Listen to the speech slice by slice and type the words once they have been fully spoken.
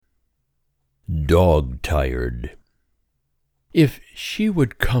Dog-tired. If she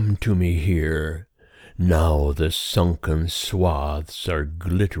would come to me here, now the sunken swaths are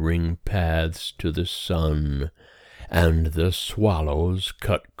glittering paths to the sun, and the swallows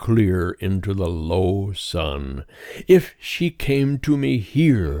cut clear into the low sun. If she came to me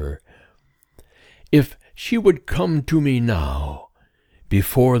here, if she would come to me now,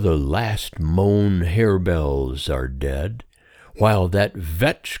 before the last mown harebells are dead, while that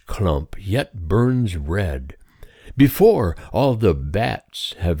vetch clump yet burns red, before all the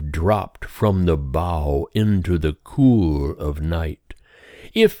bats have dropped from the bough into the cool of night,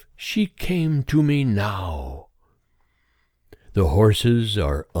 if she came to me now. The horses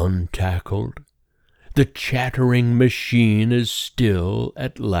are untackled, the chattering machine is still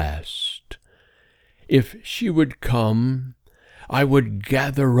at last. If she would come, I would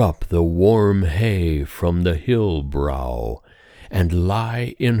gather up the warm hay from the hill brow, and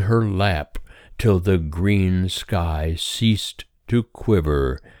lie in her lap till the green sky ceased to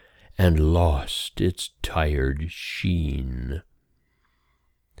quiver and lost its tired sheen.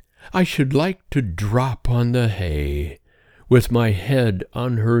 I should like to drop on the hay, with my head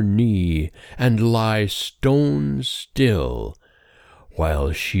on her knee, and lie stone still,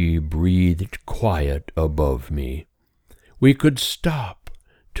 while she breathed quiet above me. We could stop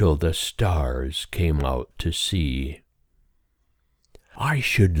till the stars came out to see. I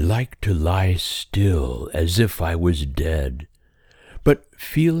should like to lie still as if I was dead, but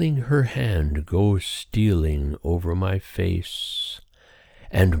feeling her hand go stealing over my face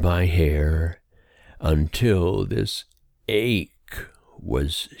and my hair until this ache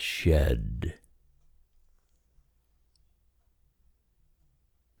was shed.